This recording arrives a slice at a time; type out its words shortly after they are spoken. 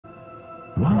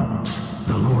Once,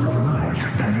 the Lord of Light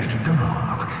banished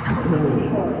dark and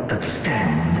all that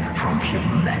stemmed from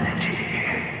humanity.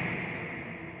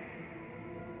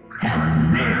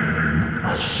 And men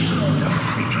assumed a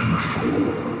fleeting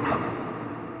form.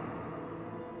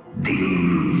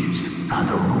 These are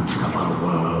the roots of our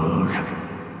world.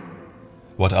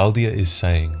 What Aldia is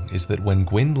saying is that when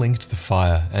Gwyn linked the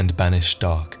fire and banished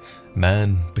dark,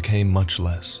 man became much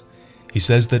less. He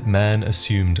says that man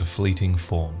assumed a fleeting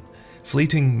form.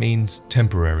 Fleeting means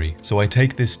temporary, so I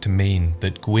take this to mean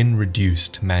that Gwyn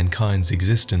reduced mankind's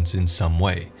existence in some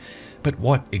way. But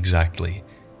what exactly?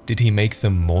 Did he make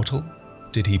them mortal?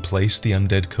 Did he place the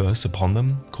undead curse upon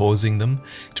them, causing them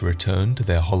to return to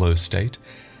their hollow state?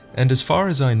 And as far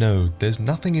as I know, there's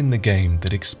nothing in the game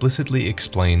that explicitly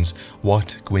explains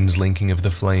what Gwyn's linking of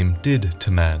the flame did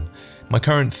to man. My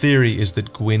current theory is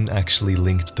that Gwyn actually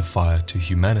linked the fire to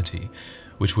humanity,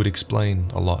 which would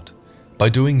explain a lot. By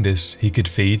doing this, he could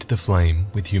feed the flame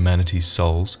with humanity's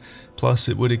souls, plus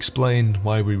it would explain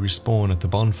why we respawn at the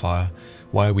bonfire,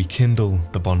 why we kindle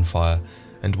the bonfire,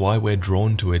 and why we're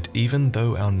drawn to it even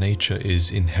though our nature is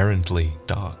inherently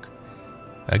dark.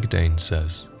 Egdane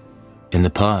says, "In the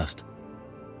past,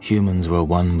 humans were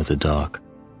one with the dark.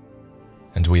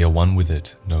 And we are one with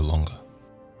it no longer."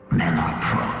 Men are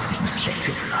props in state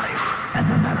of life, and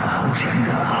no matter how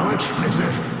tender, how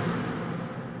explicit,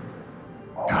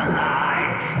 a lie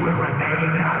will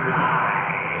remain a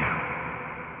lie.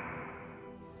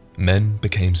 Men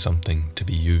became something to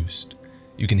be used.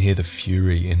 You can hear the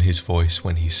fury in his voice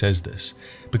when he says this,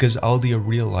 because Aldia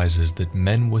realizes that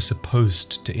men were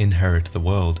supposed to inherit the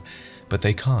world, but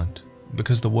they can't,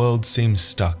 because the world seems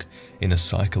stuck in a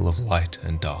cycle of light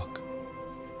and dark.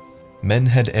 Men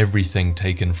had everything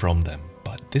taken from them,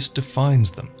 but this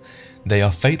defines them. They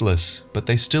are fateless, but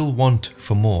they still want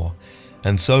for more,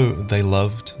 and so they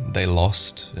loved, they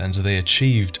lost, and they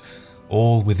achieved,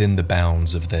 all within the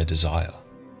bounds of their desire.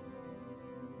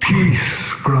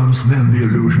 Peace grants men the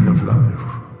illusion of life.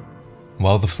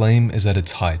 While the flame is at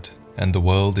its height, and the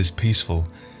world is peaceful,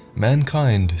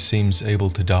 mankind seems able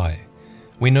to die.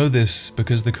 We know this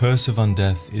because the curse of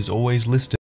undeath is always listed